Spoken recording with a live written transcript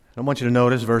I want you to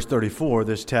notice verse 34,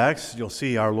 this text. You'll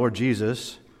see our Lord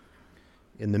Jesus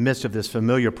in the midst of this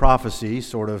familiar prophecy,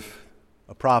 sort of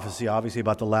a prophecy obviously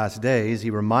about the last days. He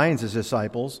reminds his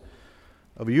disciples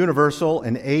of a universal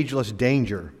and ageless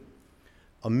danger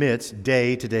amidst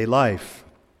day-to-day life.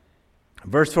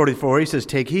 Verse 44, he says,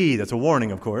 "Take heed," that's a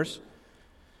warning, of course.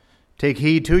 "Take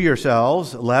heed to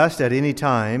yourselves, lest at any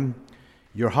time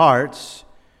your hearts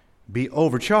be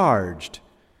overcharged."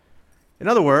 In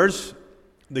other words,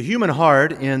 the human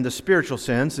heart in the spiritual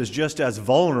sense is just as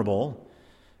vulnerable,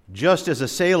 just as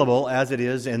assailable as it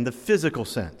is in the physical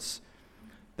sense.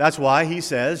 That's why he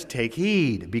says, take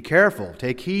heed, be careful,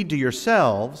 take heed to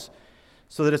yourselves,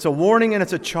 so that it's a warning and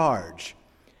it's a charge.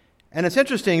 And it's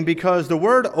interesting because the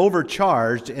word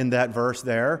overcharged in that verse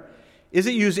there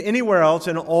isn't used anywhere else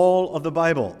in all of the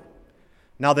Bible.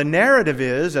 Now the narrative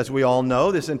is, as we all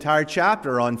know, this entire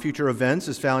chapter on future events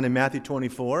is found in Matthew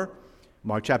 24,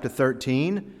 Mark chapter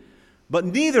 13, but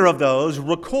neither of those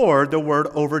record the word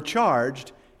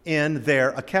overcharged in their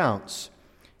accounts.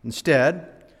 Instead,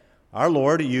 our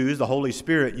Lord the Holy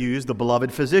Spirit used the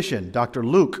beloved physician, Dr.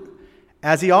 Luke,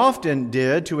 as he often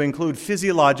did to include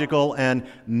physiological and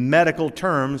medical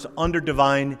terms under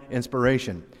divine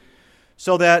inspiration.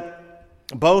 So that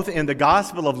both in the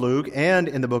Gospel of Luke and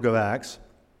in the book of Acts,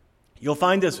 you'll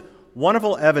find this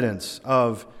wonderful evidence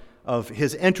of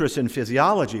his interest in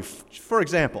physiology. For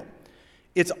example,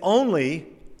 it's only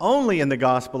in the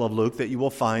Gospel of Luke that you will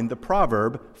find the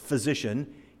proverb, "Physician,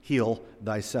 heal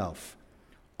thyself."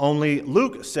 Only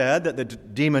Luke said that the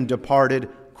demon departed,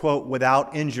 quote,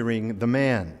 "without injuring the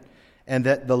man," and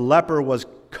that the leper was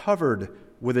covered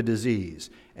with a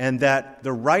disease, and that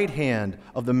the right hand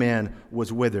of the man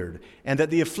was withered, and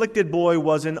that the afflicted boy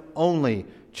was an only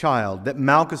child, that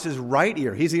Malchus's right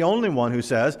ear, he's the only one who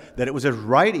says that it was his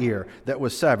right ear that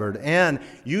was severed. And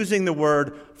using the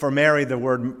word for Mary, the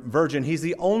word virgin, he's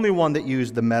the only one that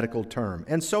used the medical term.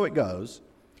 And so it goes,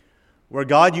 where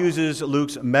God uses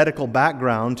Luke's medical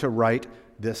background to write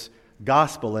this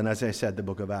gospel, and as I said, the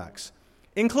book of Acts,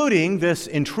 including this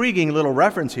intriguing little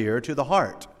reference here to the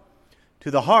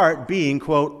heart being,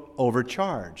 quote,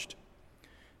 overcharged.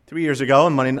 3 weeks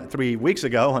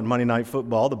ago on Monday Night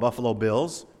Football, the Buffalo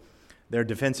Bills, their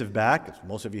defensive back, as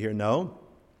most of you here know,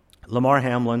 Lamar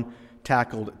Hamlin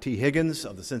tackled T. Higgins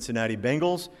of the Cincinnati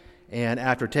Bengals, and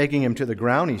after taking him to the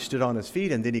ground, he stood on his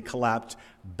feet, and then he collapsed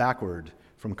backward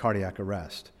from cardiac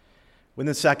arrest.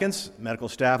 Within seconds, medical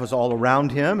staff was all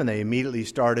around him, and they immediately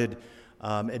started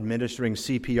administering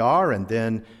CPR and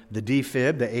then the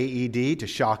defib, the AED, to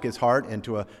shock his heart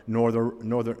into a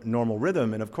normal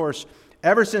rhythm. And of course,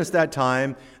 ever since that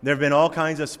time, there have been all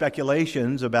kinds of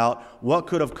speculations about what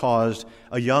could have caused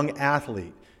a young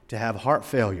athlete to have heart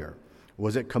failure.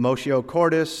 Was it commotio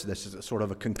cordis? This is a sort of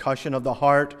a concussion of the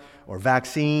heart, or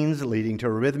vaccines leading to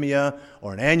arrhythmia,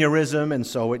 or an aneurysm, and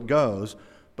so it goes.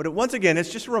 But once again,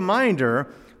 it's just a reminder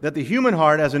that the human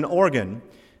heart as an organ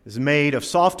is made of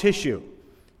soft tissue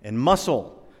and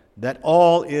muscle, that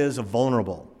all is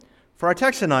vulnerable. For our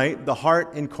text tonight, the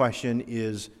heart in question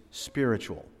is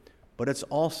spiritual, but it's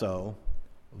also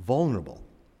vulnerable.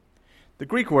 The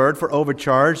Greek word for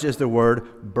overcharged is the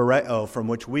word bereo, from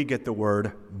which we get the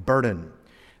word burden.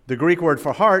 The Greek word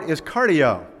for heart is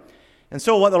cardio. And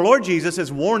so what the Lord Jesus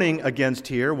is warning against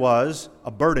here was a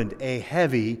burdened, a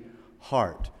heavy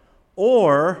heart.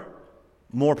 Or,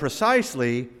 more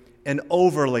precisely, an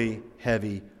overly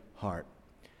heavy heart.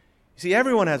 You see,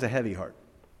 everyone has a heavy heart.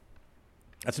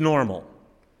 That's normal.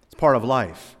 It's part of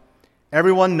life.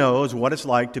 Everyone knows what it's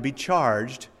like to be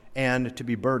charged and to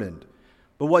be burdened.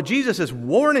 But what Jesus is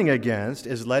warning against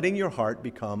is letting your heart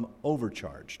become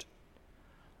overcharged,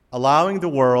 allowing the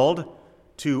world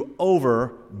to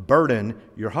overburden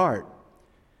your heart.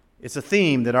 It's a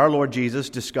theme that our Lord Jesus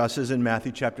discusses in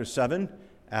Matthew chapter 7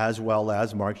 as well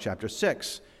as Mark chapter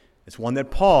 6. It's one that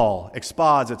Paul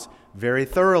exposits very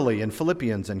thoroughly in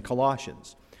Philippians and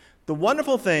Colossians. The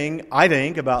wonderful thing, I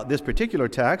think, about this particular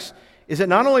text is that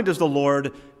not only does the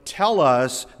Lord tell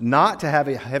us not to have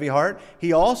a heavy heart,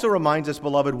 he also reminds us,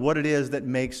 beloved, what it is that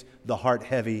makes the heart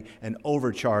heavy and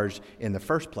overcharged in the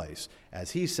first place.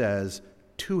 As he says,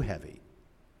 too heavy,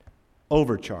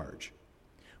 overcharge,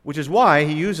 which is why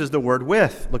he uses the word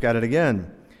with. Look at it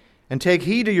again. And take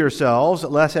heed to yourselves,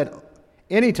 lest at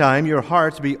any time your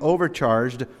hearts be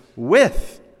overcharged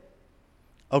with.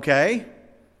 Okay?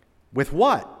 With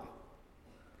what?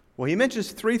 Well, he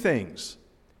mentions three things.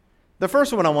 The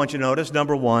first one I want you to notice,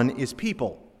 number one, is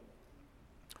people.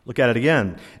 Look at it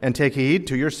again. And take heed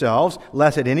to yourselves,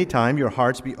 lest at any time your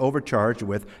hearts be overcharged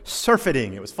with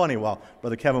surfeiting. It was funny, while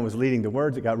Brother Kevin was leading the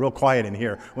words, it got real quiet in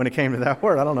here when it came to that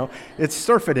word. I don't know. It's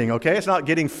surfeiting, okay? It's not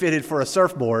getting fitted for a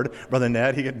surfboard, Brother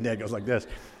Ned. Ned goes like this.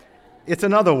 It's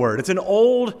another word. It's an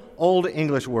old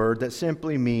English word that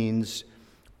simply means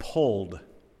pulled.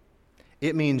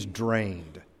 It means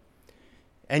drained.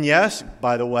 And yes,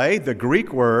 by the way, the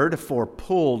Greek word for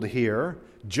pulled here,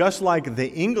 just like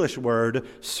the English word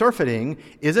surfeiting,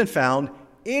 isn't found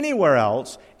anywhere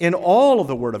else in all of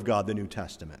the Word of God, the New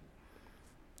Testament.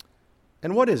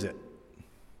 And what is it?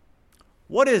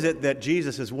 What is it that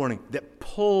Jesus is warning that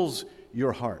pulls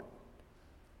your heart?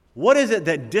 What is it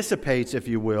that dissipates, if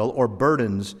you will, or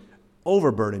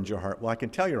overburdens your heart? Well, I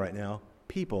can tell you right now,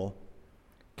 people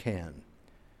can.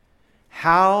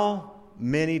 How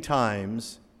many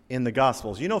times in the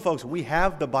Gospels, you know, folks, we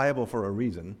have the Bible for a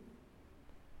reason,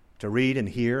 to read and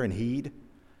hear and heed.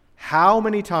 How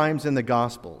many times in the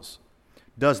Gospels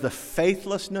does the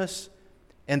faithlessness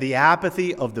and the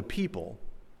apathy of the people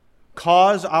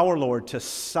cause our Lord to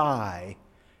sigh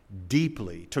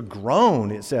deeply, to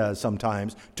groan, it says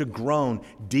sometimes, to groan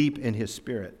deep in his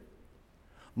spirit?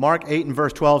 Mark 8 and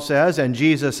verse 12 says, "And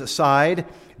Jesus sighed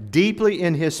deeply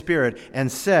in his spirit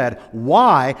and said,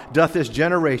 Why doth this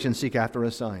generation seek after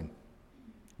a sign?"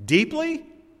 Deeply?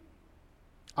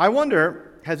 I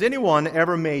wonder, has anyone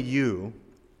ever made you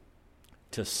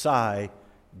to sigh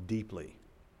deeply?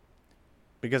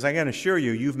 Because I can assure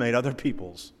you, you've made other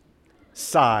people's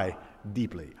sigh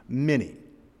deeply. Many.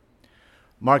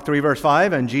 Mark 3 verse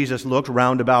 5, "And Jesus looked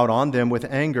round about on them with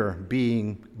anger,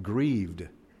 being grieved."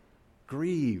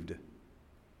 Grieved.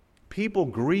 People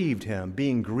grieved him,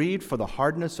 being grieved for the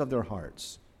hardness of their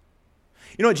hearts.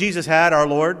 You know what Jesus had, our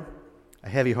Lord? A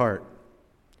heavy heart.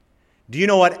 Do you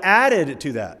know what added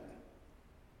to that?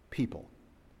 People.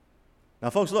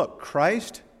 Now, folks, look,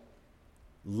 Christ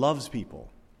loves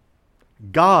people.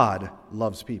 God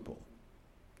loves people.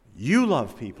 You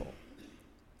love people.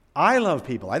 I love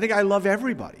people. I think I love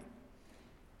everybody.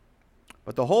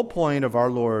 But the whole point of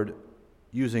our Lord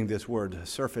using this word,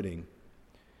 surfeiting,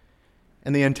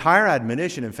 and the entire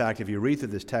admonition, in fact, if you read through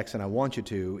this text, and I want you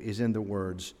to, is in the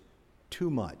words,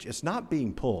 too much. It's not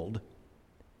being pulled.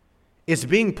 It's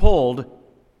being pulled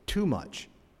too much.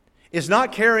 It's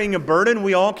not carrying a burden.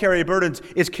 We all carry burdens.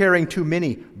 It's carrying too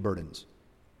many burdens.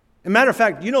 As a matter of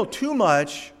fact, you know, too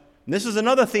much, and this is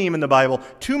another theme in the Bible,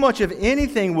 too much of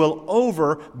anything will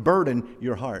overburden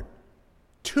your heart.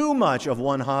 Too much of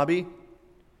one hobby,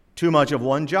 too much of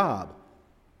one job,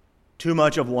 too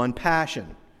much of one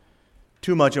passion,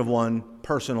 too much of one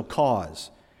personal cause.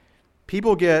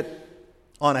 People get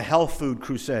on a health food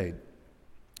crusade,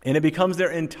 and it becomes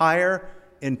their entire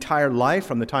life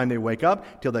from the time they wake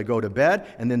up till they go to bed,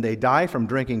 and then they die from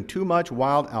drinking too much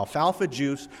wild alfalfa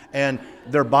juice, and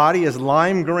their body is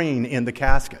lime green in the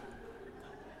casket.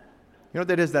 You know what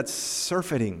that is? That's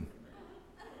surfeiting.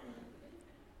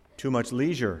 Too much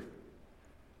leisure.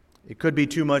 It could be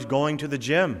too much going to the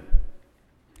gym.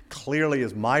 Clearly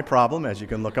is my problem, as you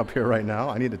can look up here right now.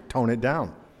 I need to tone it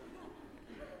down.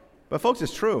 But folks,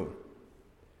 it's true.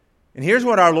 And here's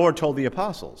what our Lord told the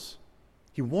apostles.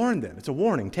 He warned them. It's a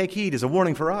warning. Take heed is a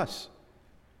warning for us.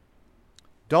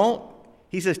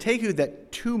 He says, take heed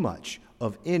that too much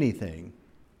of anything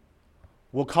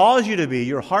will cause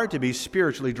your heart to be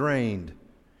spiritually drained.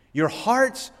 Your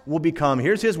hearts will become,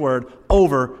 here's his word,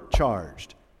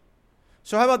 overcharged.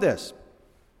 So how about this?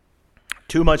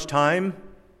 Too much time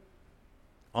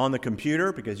on the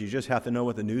computer, because you just have to know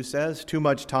what the news says. Too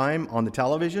much time on the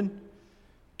television.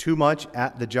 Too much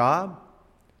at the job.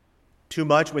 Too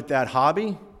much with that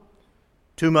hobby.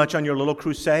 Too much on your little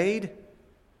crusade.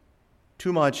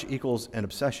 Too much equals an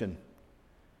obsession.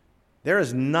 There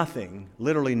is nothing,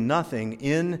 literally nothing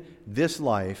in this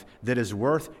life that is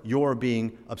worth your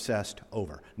being obsessed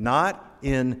over. Not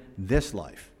in this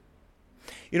life.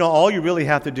 You know, all you really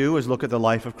have to do is look at the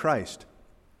life of Christ.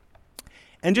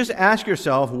 And just ask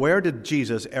yourself, where did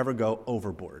Jesus ever go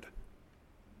overboard?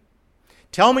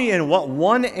 Tell me in what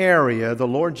one area the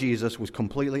Lord Jesus was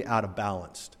completely out of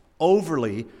balance,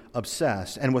 overly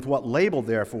obsessed, and with what label,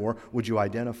 therefore, would you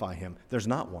identify him? There's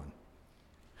not one.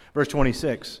 Verse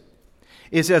 26,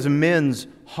 it says, men's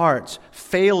hearts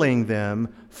failing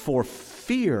them for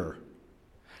fear.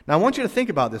 Now, I want you to think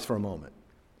about this for a moment.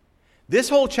 This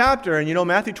whole chapter, and you know,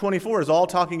 Matthew 24 is all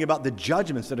talking about the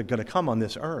judgments that are going to come on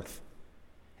this earth.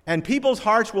 And people's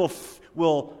hearts will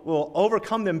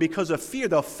overcome them because of fear.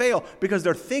 They'll fail because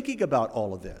they're thinking about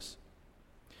all of this.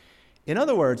 In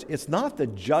other words, it's not the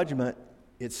judgment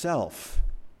itself,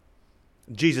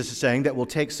 Jesus is saying, that will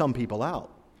take some people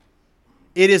out.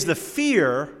 It is the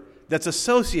fear that's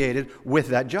associated with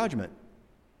that judgment.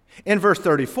 In verse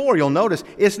 34, you'll notice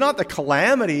it's not the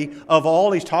calamity of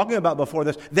all he's talking about before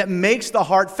this that makes the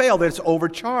heart fail, that it's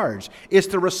overcharged. It's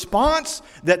the response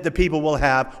that the people will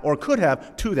have or could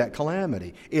have to that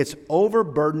calamity. It's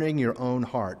overburdening your own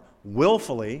heart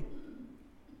willfully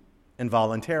and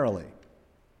voluntarily.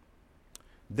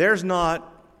 There's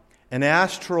not an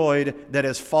asteroid that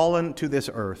has fallen to this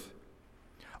earth,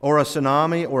 or a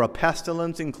tsunami or a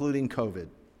pestilence, including COVID,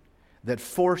 that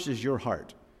forces your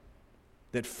heart,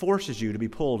 that forces you to be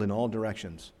pulled in all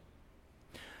directions.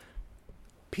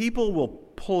 People will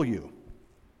pull you.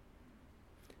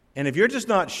 And if you're just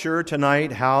not sure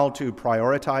tonight how to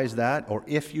prioritize that, or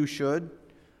if you should,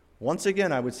 once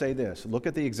again I would say this: look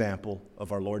at the example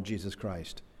of our Lord Jesus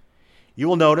Christ. You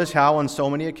will notice how on so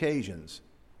many occasions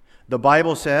the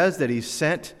Bible says that he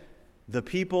sent the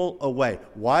people away.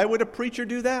 Why would a preacher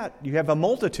do that? You have a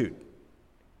multitude.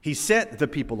 He sent the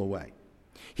people away.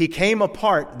 He came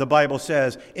apart, the Bible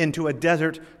says, into a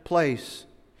desert place.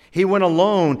 He went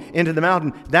alone into the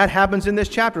mountain. That happens in this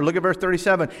chapter. Look at verse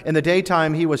 37. In the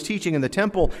daytime he was teaching in the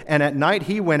temple, and at night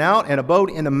he went out and abode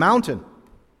in the mountain.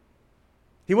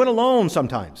 He went alone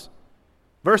sometimes.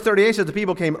 Verse 38 says the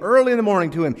people came early in the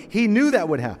morning to him. He knew that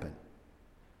would happen.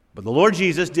 But the Lord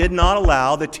Jesus did not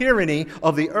allow the tyranny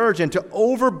of the urgent to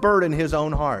overburden his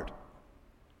own heart.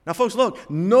 Now, folks, look,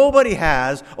 nobody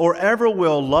has or ever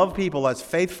will love people as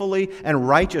faithfully and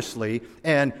righteously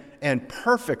and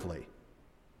perfectly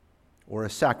or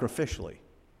as sacrificially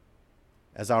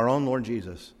as our own Lord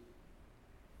Jesus.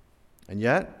 And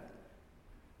yet,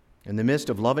 in the midst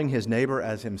of loving his neighbor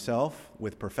as himself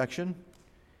with perfection,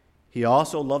 he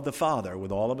also loved the Father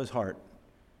with all of his heart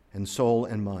and soul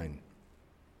and mind.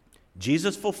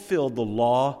 Jesus fulfilled the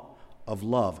law of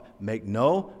love. Make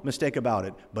no mistake about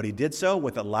it, but he did so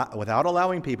without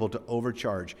allowing people to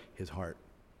overcharge his heart.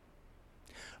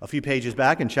 A few pages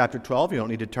back in chapter 12, you don't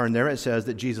need to turn there, it says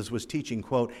that Jesus was teaching,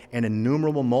 quote, an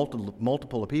innumerable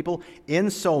multiple of people,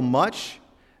 insomuch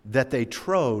that they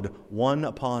trode one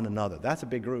upon another. That's a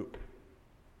big group.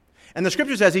 And the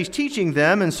scripture says he's teaching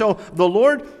them, and so the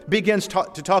Lord begins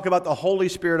to talk about the Holy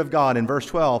Spirit of God in verse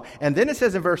 12. And then it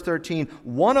says in verse 13,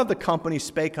 one of the company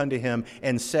spake unto him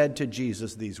and said to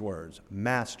Jesus these words,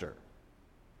 Master,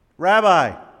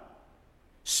 Rabbi,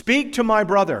 speak to my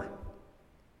brother.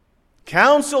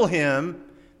 Counsel him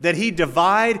that he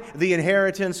divide the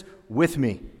inheritance with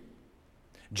me.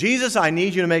 Jesus, I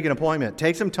need you to make an appointment.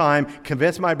 Take some time,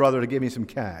 convince my brother to give me some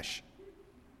cash.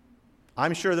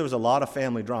 I'm sure there was a lot of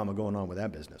family drama going on with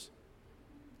that business.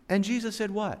 And Jesus said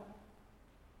what?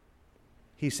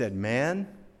 He said, man,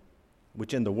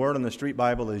 which in the word on the street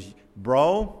Bible is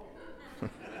bro.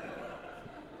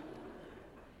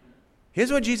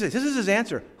 Here's what Jesus, this is his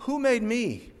answer. Who made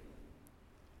me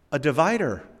a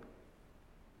divider,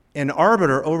 an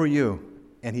arbiter over you?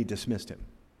 And he dismissed him.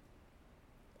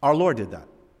 Our Lord did that.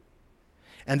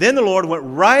 And then the Lord went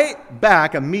right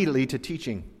back immediately to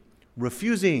teaching,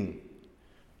 refusing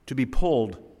to be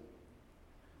pulled.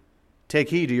 Take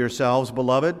heed to yourselves,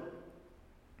 beloved,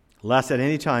 lest at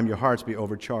any time your hearts be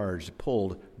overcharged,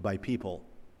 pulled by people.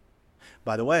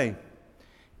 By the way,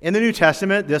 in the New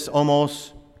Testament, this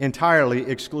almost entirely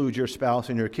excludes your spouse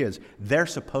and your kids. They're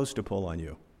supposed to pull on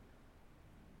you.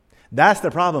 That's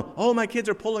the problem. Oh, my kids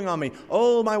are pulling on me.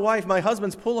 Oh, my wife, my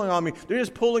husband's pulling on me. They're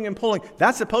just pulling and pulling.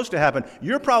 That's supposed to happen.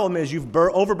 Your problem is you've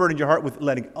overburdened your heart with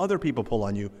letting other people pull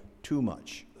on you too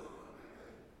much.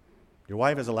 Your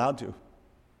wife is allowed to.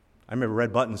 I remember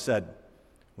Red Button said,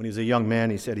 when he was a young man,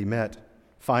 he said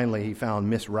finally he found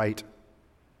Miss Right.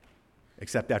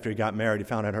 Except after he got married, he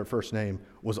found out her first name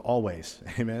was Always.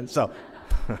 Amen? So,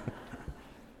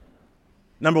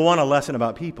 number one, a lesson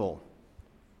about people.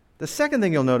 The second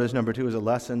thing you'll notice, number two, is a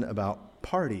lesson about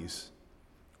parties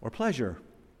or pleasure.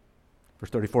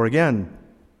 Verse 34 again.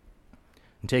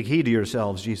 And take heed to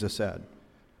yourselves, Jesus said,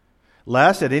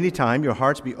 lest at any time your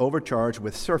hearts be overcharged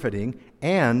with surfeiting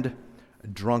and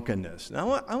drunkenness.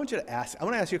 Now, I want to ask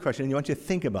you a question, and I want you to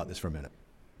think about this for a minute.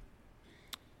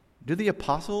 Do the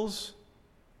apostles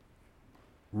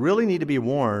really need to be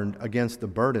warned against the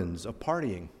burdens of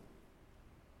partying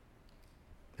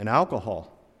and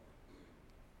alcohol?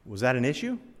 Was that an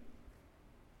issue?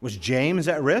 Was James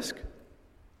at risk?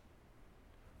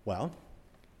 Well,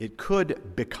 it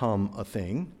could become a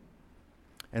thing.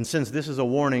 And since this is a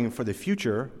warning for the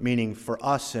future, meaning for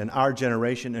us and our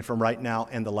generation and from right now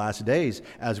and the last days,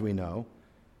 as we know,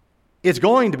 it's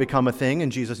going to become a thing,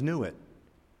 and Jesus knew it.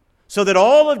 So that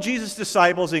all of Jesus'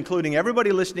 disciples, including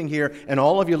everybody listening here and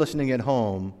all of you listening at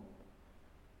home,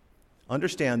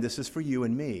 understand this is for you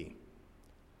and me.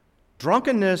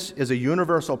 Drunkenness is a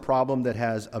universal problem that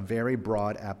has a very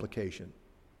broad application.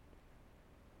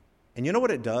 And you know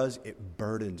what it does? It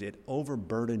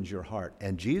overburdens your heart.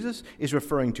 And Jesus is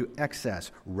referring to excess,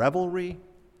 revelry,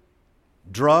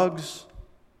 drugs,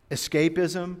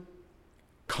 escapism,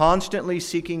 constantly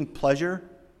seeking pleasure,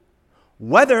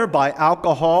 whether by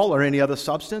alcohol or any other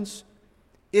substance.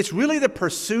 It's really the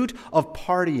pursuit of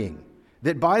partying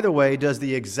that, by the way, does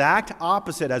the exact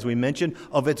opposite, as we mentioned,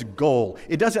 of its goal.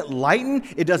 It doesn't lighten,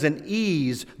 it doesn't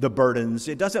ease the burdens,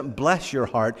 it doesn't bless your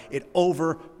heart, it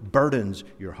overburdens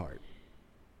your heart.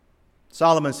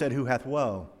 Solomon said, "Who hath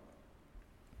woe?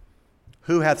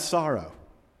 Who hath sorrow?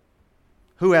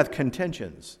 Who hath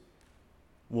contentions?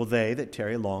 Will they that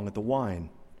tarry long at the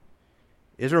wine?"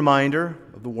 Is a reminder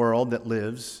of the world that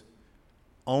lives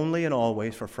only and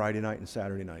always for Friday night and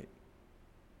Saturday night.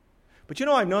 But you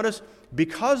know, I've noticed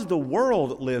because the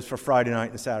world lives for Friday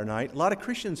night and Saturday night, a lot of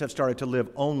Christians have started to live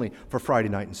only for Friday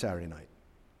night and Saturday night.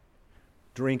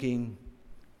 Drinking,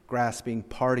 grasping,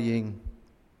 partying,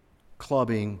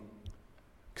 clubbing,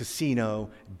 casino,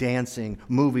 dancing,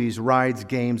 movies, rides,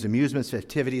 games, amusements,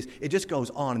 festivities. It just goes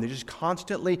on, and they're just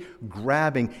constantly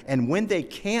grabbing. And when they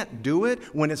can't do it,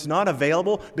 when it's not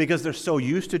available because they're so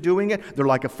used to doing it, they're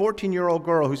like a 14-year-old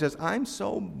girl who says, "I'm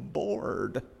so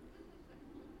bored."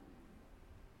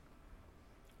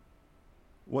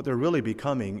 What they're really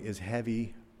becoming is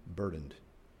heavy-burdened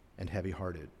and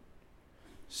heavy-hearted.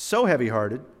 So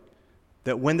heavy-hearted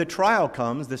that when the trial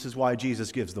comes, this is why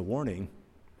Jesus gives the warning,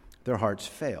 their hearts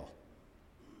fail.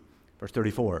 Verse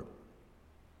 34.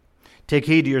 "Take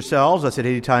heed to yourselves, lest at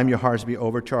any time your hearts be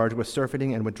overcharged with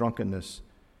surfeiting and with drunkenness,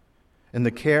 and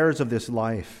the cares of this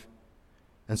life.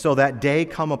 And so that day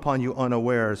come upon you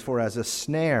unawares, for as a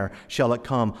snare shall it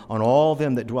come on all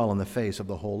them that dwell on the face of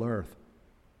the whole earth."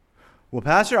 Well,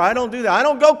 Pastor, I don't do that. I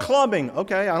don't go clubbing.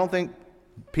 Okay, I don't think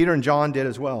Peter and John did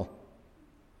as well.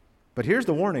 But here's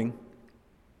the warning.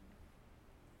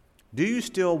 Do you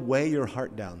still weigh your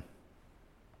heart down?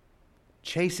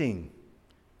 Chasing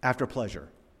after pleasure,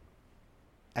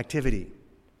 activity,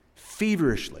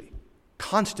 feverishly,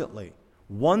 constantly,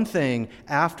 one thing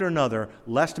after another,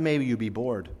 lest maybe you be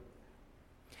bored.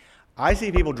 I see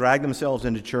people drag themselves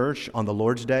into church on the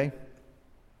Lord's Day.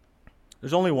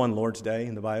 There's only one Lord's Day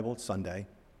in the Bible, it's Sunday.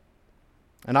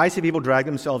 And I see people drag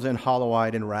themselves in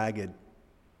hollow-eyed and ragged,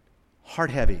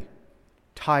 heart-heavy,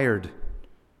 tired,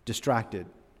 distracted.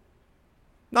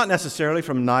 Not necessarily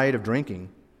from a night of drinking,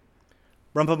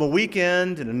 but from a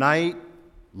weekend and a night,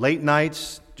 late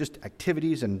nights, just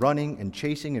activities and running and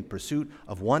chasing in pursuit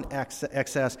of one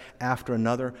excess after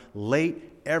another, late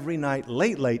every night,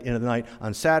 late into the night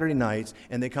on Saturday nights,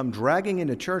 and they come dragging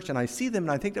into church, and I see them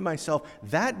and I think to myself,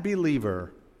 that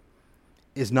believer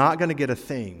is not going to get a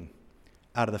thing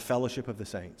out of the fellowship of the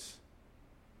saints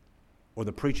or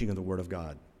the preaching of the Word of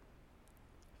God.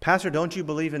 Pastor, don't you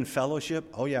believe in fellowship?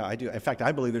 Oh yeah, I do. In fact,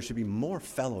 I believe there should be more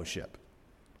fellowship,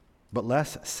 but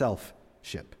less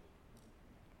self-ship.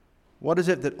 What is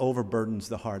it that overburdens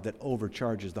the heart, that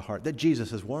overcharges the heart, that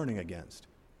Jesus is warning against?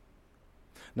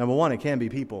 Number one, it can be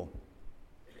people.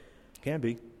 It can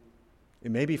be.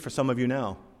 It may be for some of you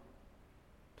now.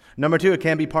 Number two, it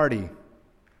can be party.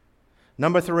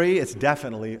 Number three, it's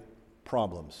definitely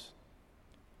problems.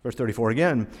 Verse 34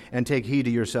 again, "And take heed to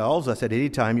yourselves, lest at any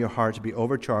time your hearts be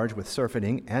overcharged with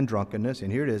surfeiting and drunkenness,"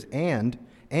 and here it is,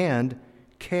 and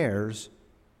cares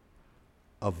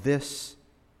of this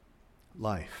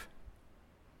life.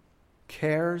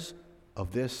 Cares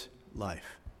of this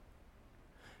life.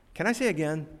 Can I say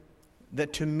again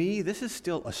that to me this is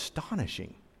still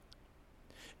astonishing?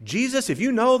 Jesus, if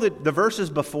you know the verses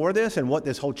before this and what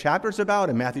this whole chapter is about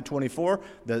in Matthew 24,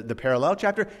 the parallel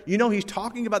chapter, you know he's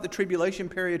talking about the tribulation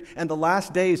period and the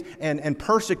last days and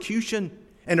persecution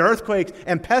and earthquakes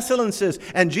and pestilences.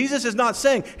 And Jesus is not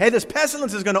saying, hey, this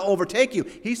pestilence is going to overtake you.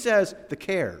 He says the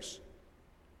cares.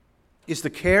 It's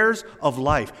the cares of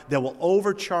life that will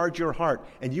overcharge your heart,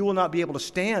 and you will not be able to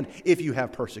stand if you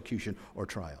have persecution or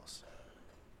trials.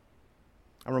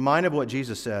 I'm reminded of what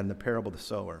Jesus said in the parable of the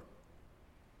sower.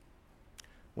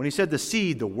 When he said the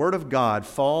seed, the word of God,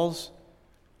 falls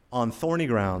on thorny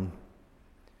ground,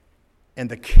 and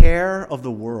the care of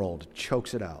the world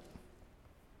chokes it out,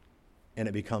 and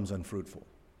it becomes unfruitful.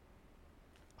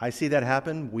 I see that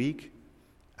happen week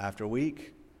after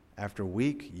week after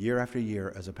week, year after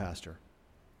year as a pastor.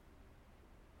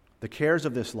 The cares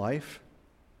of this life,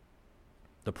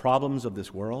 the problems of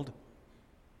this world,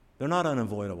 they're not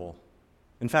unavoidable.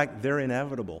 In fact, they're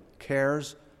inevitable.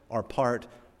 Cares are part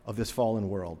of this fallen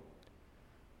world.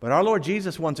 But our Lord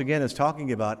Jesus, once again, is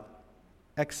talking about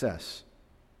excess.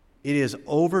 It is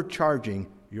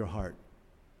overcharging your heart.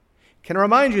 Can I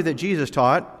remind you that Jesus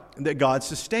taught that God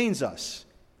sustains us,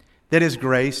 that His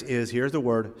grace is, here's the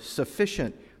word,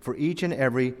 sufficient for each and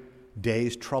every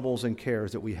day's troubles and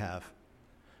cares that we have.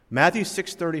 Matthew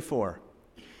 6:34,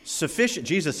 sufficient,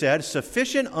 Jesus said,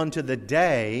 sufficient unto the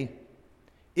day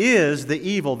is the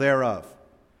evil thereof.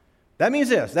 That means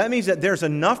this. That means that there's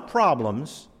enough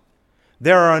problems,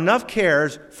 there are enough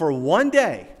cares for one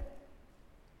day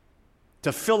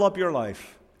to fill up your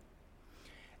life.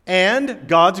 And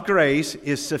God's grace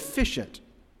is sufficient.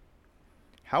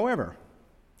 However,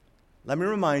 let me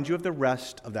remind you of the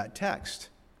rest of that text.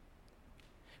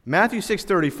 Matthew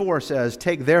 6:34 says,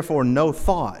 take therefore no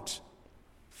thought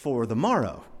for the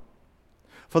morrow.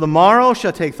 For the morrow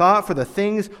shall take thought for the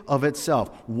things of itself.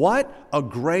 What a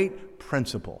great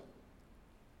principle.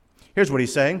 Here's what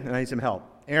he's saying, and I need some help.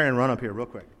 Aaron, run up here real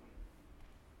quick.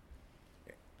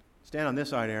 Stand on this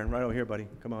side, Aaron. Right over here, buddy.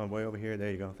 Come on, way over here. There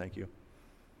you go. Thank you.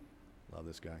 Love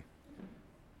this guy.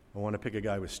 I want to pick a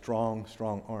guy with strong,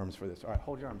 strong arms for this. All right,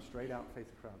 hold your arms straight out, face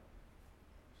the crowd.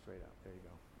 Straight out. There you go.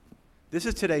 This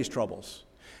is today's troubles.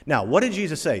 Now, what did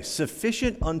Jesus say?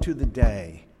 Sufficient unto the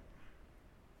day.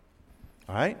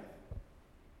 All right?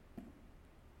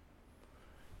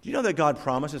 Do you know that God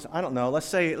promises? I don't know. Let's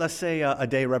say a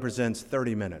day represents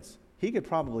 30 minutes. He could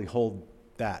probably hold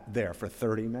that there for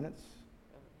 30 minutes.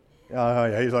 Oh,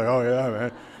 yeah. He's like, oh, yeah,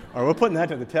 man. All right, we're putting that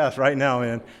to the test right now,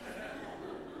 man.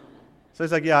 So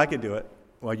he's like, yeah, I could do it.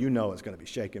 Well, you know it's going to be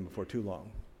shaken before too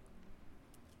long.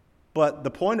 But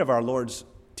the point of our Lord's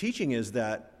teaching is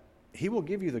that He will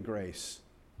give you the grace.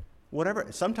 Whatever.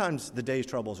 Sometimes the day's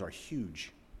troubles are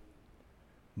huge.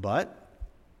 But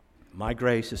my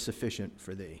grace is sufficient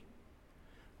for thee.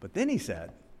 But then He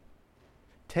said,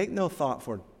 take no thought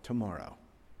for tomorrow.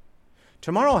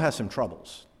 Tomorrow has some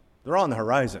troubles. They're on the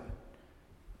horizon.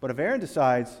 But if Aaron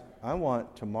decides, I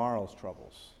want tomorrow's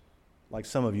troubles, like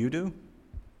some of you do,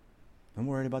 I'm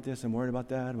worried about this, I'm worried about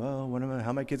that, well, how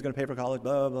are my kids going to pay for college,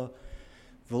 blah, blah.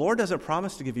 The Lord doesn't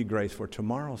promise to give you grace for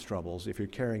tomorrow's troubles if you're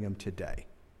carrying them today.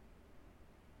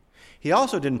 He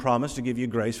also didn't promise to give you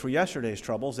grace for yesterday's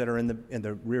troubles that are in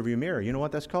the rearview mirror. You know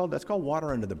what that's called? That's called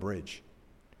water under the bridge.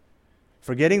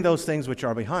 Forgetting those things which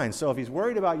are behind. So if He's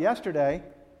worried about yesterday,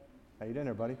 how you doing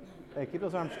there, buddy? Hey, keep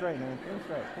those arms straight, man. Keep them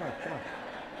straight. Come on.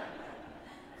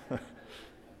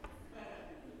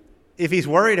 If He's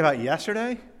worried about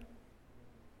yesterday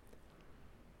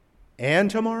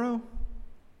and tomorrow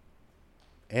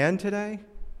and today,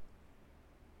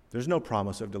 there's no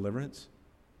promise of deliverance.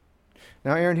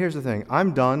 Now, Aaron, here's the thing.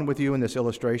 I'm done with you in this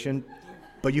illustration,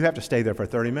 but you have to stay there for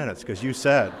 30 minutes because you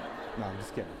said. No, I'm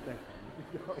just kidding.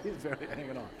 He's very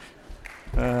hanging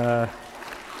on.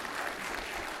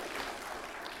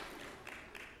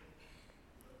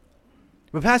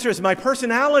 But Pastor, it's my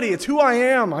personality. It's who I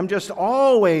am. I'm just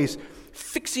always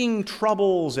fixing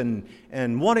troubles and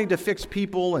wanting to fix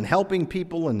people and helping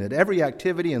people and at every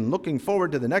activity and looking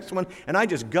forward to the next one. And I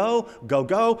just go.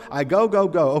 I go.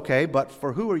 Okay, but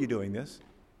for who are you doing this?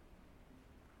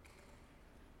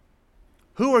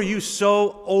 Who are you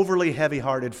so overly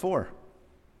heavy-hearted for?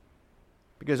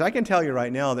 Because I can tell you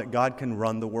right now that God can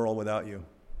run the world without you.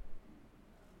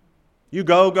 You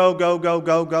go, going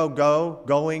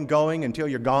until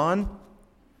you're gone.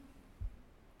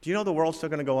 Do you know the world's still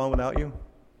going to go on without you?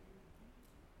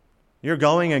 You're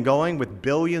going and going with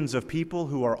billions of people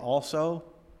who are also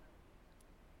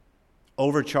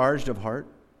overcharged of heart.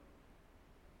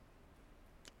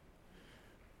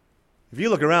 If you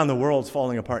look around, the world's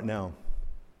falling apart now.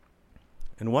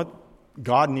 And what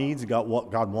God needs, what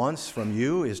God wants from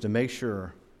you is to make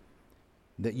sure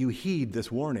that you heed this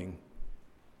warning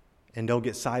and don't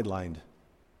get sidelined.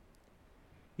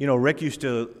 You know, Rick used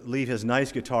to leave his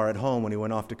nice guitar at home when he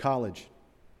went off to college.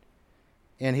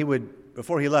 And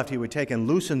before he left, he would take and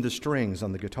loosen the strings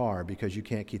on the guitar because you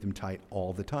can't keep them tight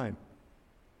all the time.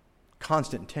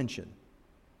 Constant tension.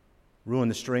 Ruin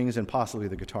the strings and possibly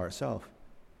the guitar itself.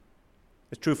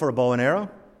 It's true for a bow and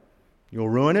arrow. You'll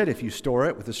ruin it if you store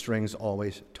it with the strings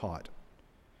always taut.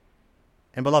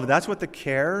 And beloved, that's what the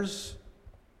cares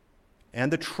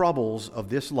and the troubles of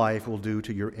this life will do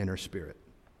to your inner spirit.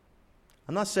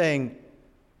 I'm not saying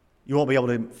you won't be able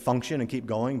to function and keep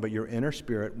going, but your inner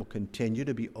spirit will continue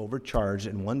to be overcharged,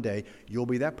 and one day you'll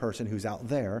be that person who's out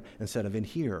there instead of in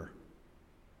here.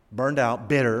 Burned out,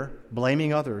 bitter,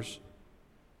 blaming others.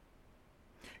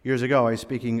 Years ago, I was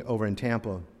speaking over in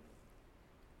Tampa,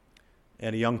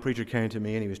 and a young preacher came to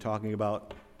me, and he was talking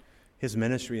about his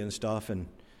ministry and stuff, and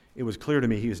it was clear to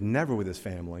me he was never with his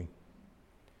family.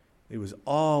 He was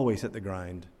always at the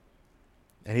grind.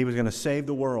 And he was going to save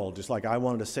the world, just like I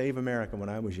wanted to save America when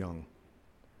I was young.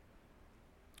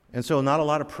 And so not a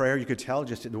lot of prayer. You could tell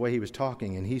just the way he was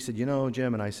talking. And he said,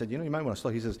 Jim, and I said, you might want to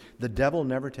slow. He says, the devil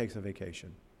never takes a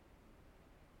vacation.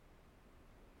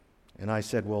 And I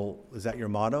said, well, is that your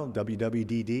motto?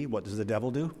 WWDD, what does the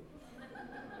devil do?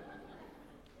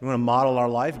 We want to model our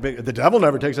life. The devil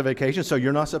never takes a vacation, so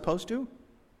you're not supposed to?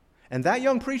 And that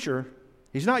young preacher,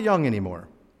 he's not young anymore.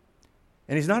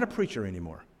 And he's not a preacher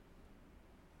anymore.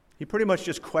 He pretty much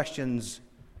just questions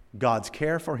God's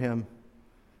care for him.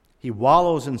 He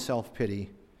wallows in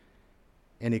self-pity,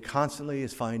 and he constantly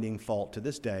is finding fault to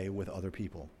this day with other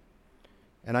people.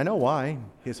 And I know why.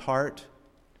 His heart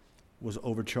was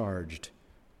overcharged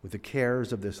with the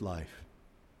cares of this life.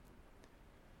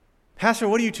 Pastor,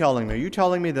 what are you telling me? Are you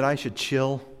telling me that I should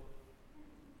chill?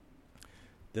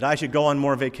 That I should go on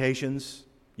more vacations?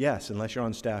 Yes, unless you're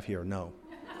on staff here. No.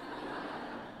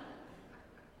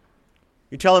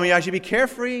 You're telling me I should be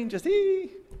carefree, just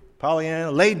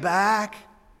Pollyanna, laid back?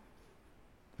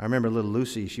 I remember little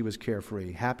Lucy, she was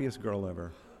carefree, happiest girl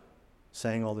ever,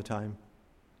 sang all the time.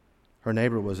 Her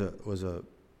neighbor was a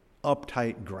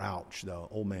uptight grouch, though,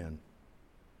 old man.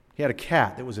 He had a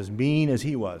cat that was as mean as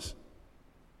he was.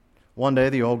 One day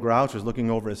the old grouch was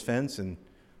looking over his fence and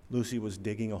Lucy was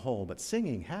digging a hole, but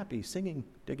singing, happy, singing,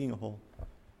 digging a hole.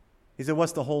 He said,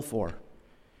 what's the hole for?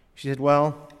 She said,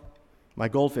 well, my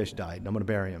goldfish died and I'm going to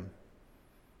bury him.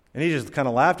 And he just kind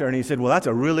of laughed at her and he said, well, that's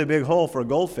a really big hole for a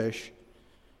goldfish.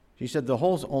 She said, the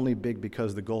hole's only big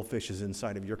because the goldfish is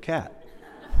inside of your cat.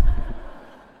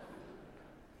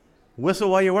 Whistle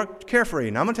while you work, carefree.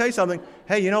 And I'm going to tell you something.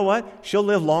 Hey, you know what? She'll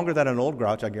live longer than an old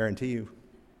grouch, I guarantee you.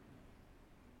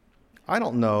 I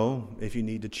don't know if you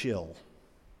need to chill.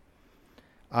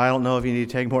 I don't know if you need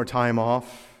to take more time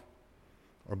off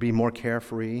or be more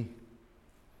carefree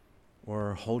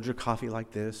or hold your coffee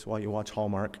like this while you watch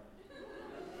Hallmark.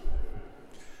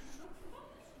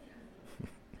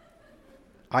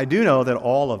 I do know that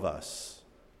all of us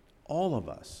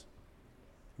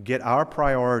get our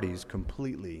priorities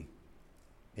completely,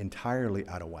 entirely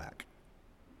out of whack.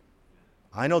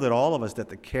 I know that all of us, that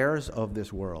the cares of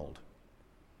this world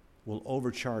will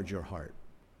overcharge your heart.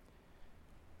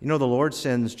 The Lord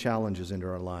sends challenges into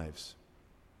our lives,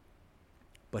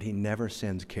 but he never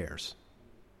sends cares.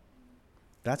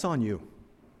 That's on you.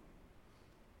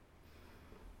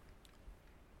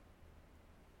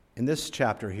 In this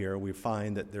chapter here, we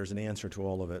find that there's an answer to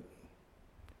all of it.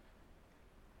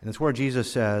 And it's where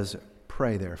Jesus says,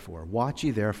 pray therefore. Watch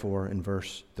ye therefore, in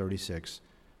verse 36,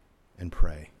 and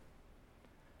pray.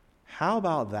 How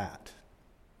about that?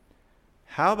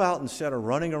 How about instead of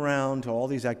running around to all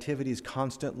these activities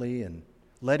constantly and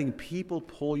letting people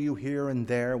pull you here and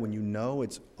there when you know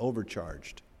it's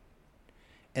overcharged,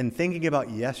 and thinking about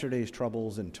yesterday's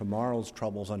troubles and tomorrow's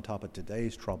troubles on top of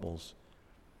today's troubles,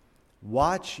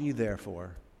 watch ye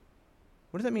therefore.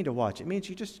 What does that mean to watch? It means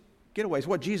you just get away. It's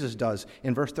what Jesus does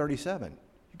in verse 37.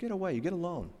 You get away, you get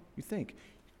alone, you think,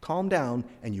 calm down,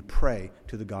 and you pray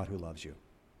to the God who loves you.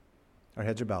 Our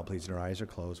heads are bowed, please, and our eyes are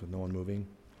closed with no one moving.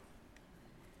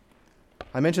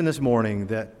 I mentioned this morning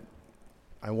that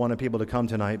I wanted people to come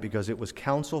tonight because it was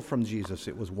counsel from Jesus.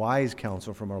 It was wise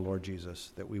counsel from our Lord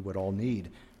Jesus that we would all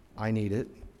need. I need it.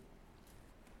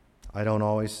 I don't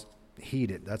always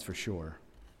heed it, that's for sure.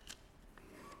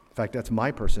 In fact, that's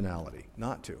my personality,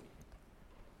 not to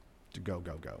go.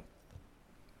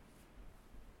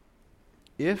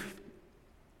 If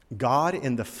God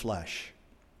in the flesh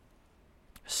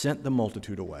sent the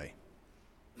multitude away,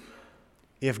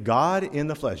 if God in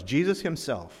the flesh, Jesus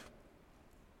himself,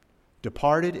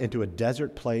 departed into a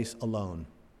desert place alone,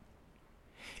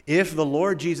 if the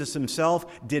Lord Jesus himself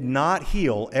did not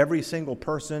heal every single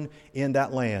person in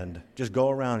that land, just go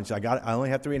around and say, I only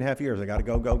have 3.5 years, I got to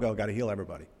go, got to heal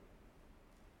everybody.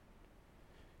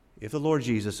 If the Lord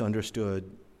Jesus understood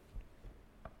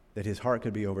that his heart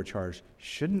could be overcharged,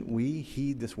 shouldn't we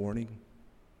heed this warning?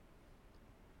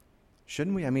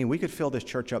 Shouldn't we? I mean, we could fill this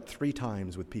church up 3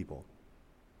 times with people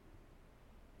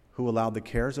who allowed the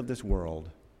cares of this world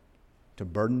to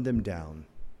burden them down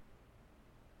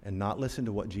and not listen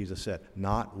to what Jesus said,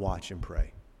 not watch and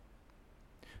pray.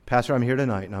 Pastor, I'm here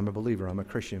tonight, and I'm a believer, I'm a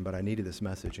Christian, but I needed this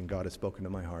message, and God has spoken to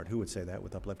my heart. Who would say that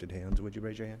with uplifted hands? Would you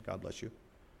raise your hand? God bless you,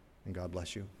 and God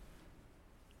bless you.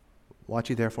 Watch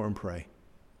ye therefore and pray.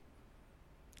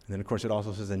 And then, of course, it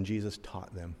also says, and Jesus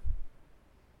taught them.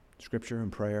 Scripture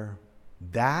and prayer,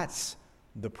 that's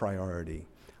the priority.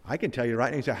 I can tell you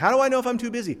right now, you say, how do I know if I'm too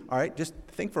busy? All right, just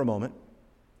think for a moment.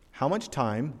 How much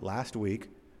time last week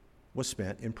was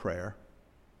spent in prayer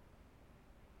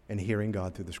and hearing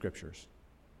God through the Scriptures?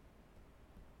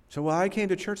 So, I came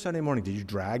to church Sunday morning. Did you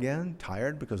drag in,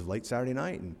 tired because of late Saturday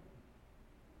night?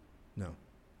 No.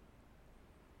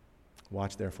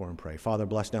 Watch therefore and pray. Father,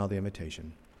 bless now the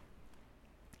invitation.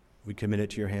 We commit it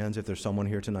to your hands. If there's someone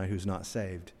here tonight who's not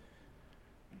saved,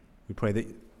 we pray that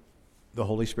the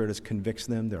Holy Spirit convicts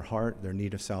them, their heart, their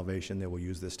need of salvation. They will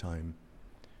use this time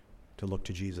to look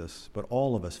to Jesus. But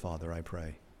all of us, Father, I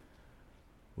pray,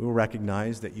 we will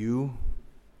recognize that you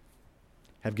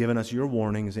have given us your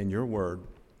warnings in your word,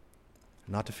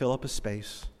 not to fill up a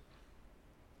space,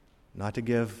 not to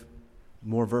give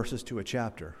more verses to a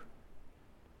chapter,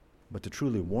 but to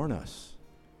truly warn us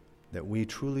that we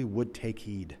truly would take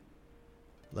heed,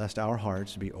 lest our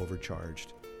hearts be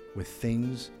overcharged with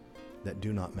things that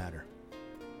do not matter.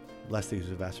 Bless these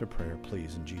who have asked for prayer,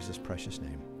 please, in Jesus' precious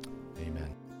name.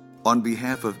 Amen. On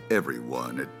behalf of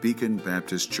everyone at Beacon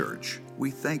Baptist Church,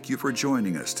 we thank you for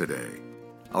joining us today.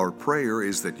 Our prayer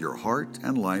is that your heart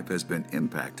and life has been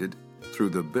impacted through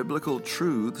the biblical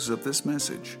truths of this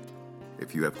message.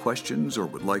 If you have questions or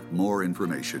would like more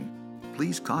information,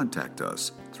 please contact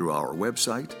us through our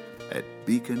website at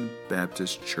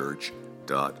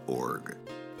beaconbaptistchurch.org.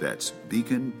 That's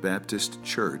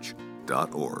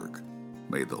beaconbaptistchurch.org.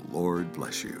 May the Lord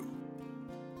bless you.